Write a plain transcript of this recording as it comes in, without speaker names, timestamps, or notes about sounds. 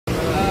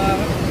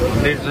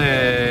This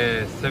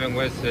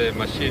 7-West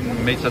machine,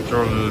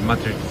 Mazatrol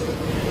Matrix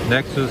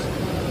Nexus.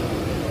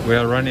 We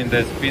are running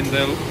the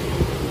spindle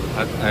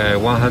at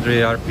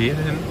 100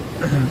 RPM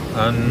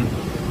and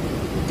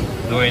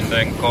doing the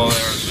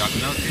encoder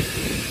diagnosis.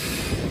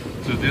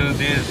 To do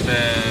this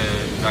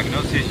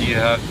diagnosis, you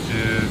have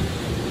to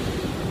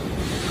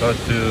go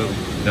to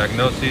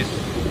diagnosis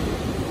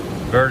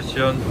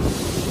version.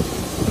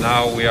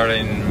 Now we are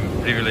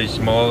in privilege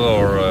mode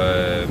or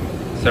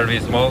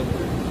service mode.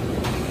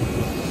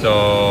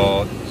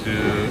 So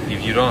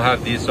if you don't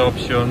have this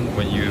option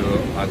when you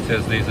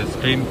access this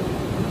screen,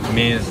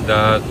 means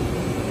that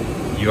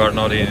you are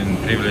not in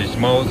privilege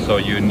mode, so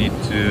you need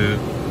to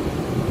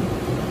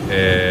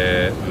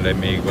let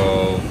me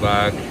go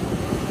back.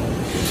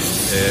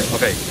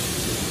 Okay,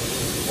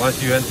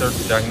 once you enter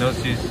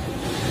diagnosis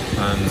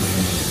and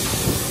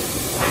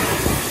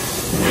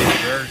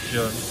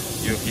version,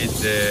 you hit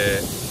the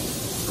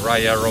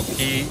right arrow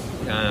key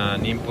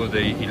and input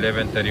the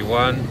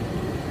 1131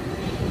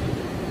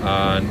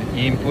 and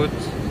input,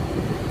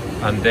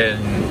 and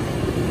then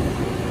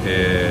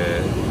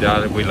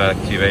that will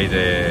activate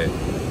the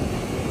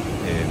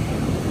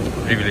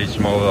privilege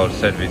mode or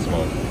service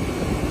mode.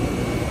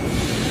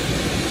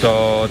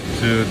 So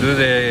to do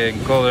the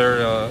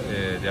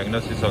encoder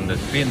diagnosis on the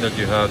spindle,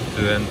 you have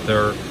to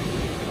enter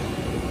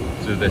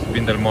to the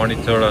spindle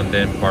monitor and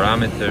then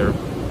parameter,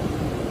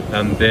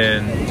 and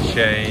then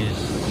change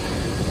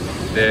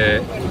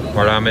the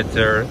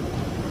parameter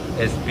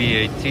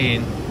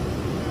SP18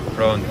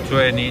 from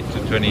 20 to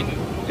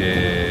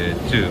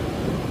 22.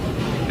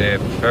 The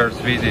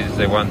first bit is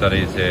the one that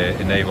is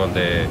enable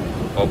the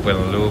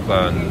open loop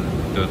and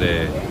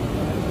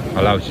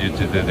allows you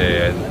to do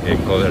the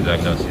encoder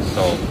diagnosis.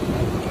 So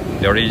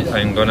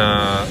I'm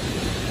gonna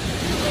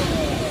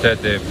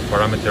set the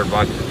parameter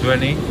back to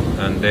 20,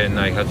 and then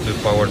I had to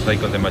power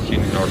cycle the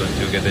machine in order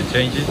to get the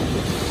changes.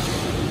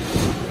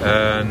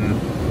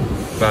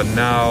 But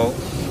now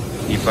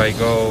if I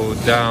go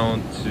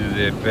down to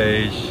the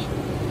page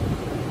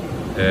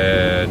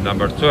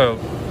number 12,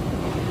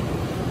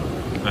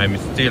 I'm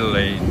still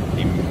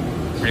in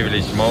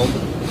privilege mode.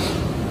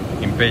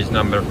 In page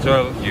number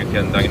 12 you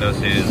can diagnose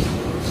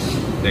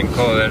the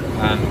encoder,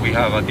 and we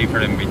have a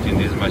difference between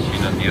this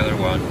machine and the other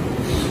one,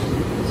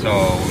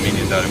 so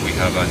meaning that we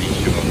have an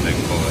issue of the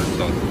encoder.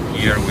 So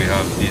here we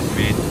have this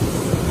bit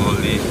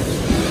only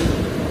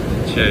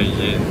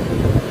changing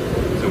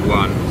to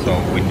 1, so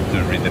we need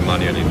to read the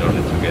manual in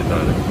order to get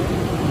that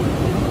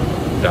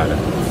data.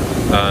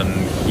 And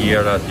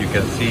here, as you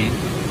can see,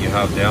 you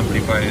have the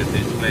amplifier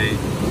display.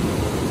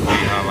 We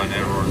have an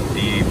error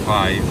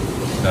D5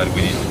 that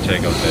we need to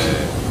check on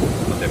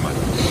the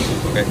manual.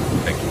 Okay,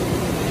 thank you.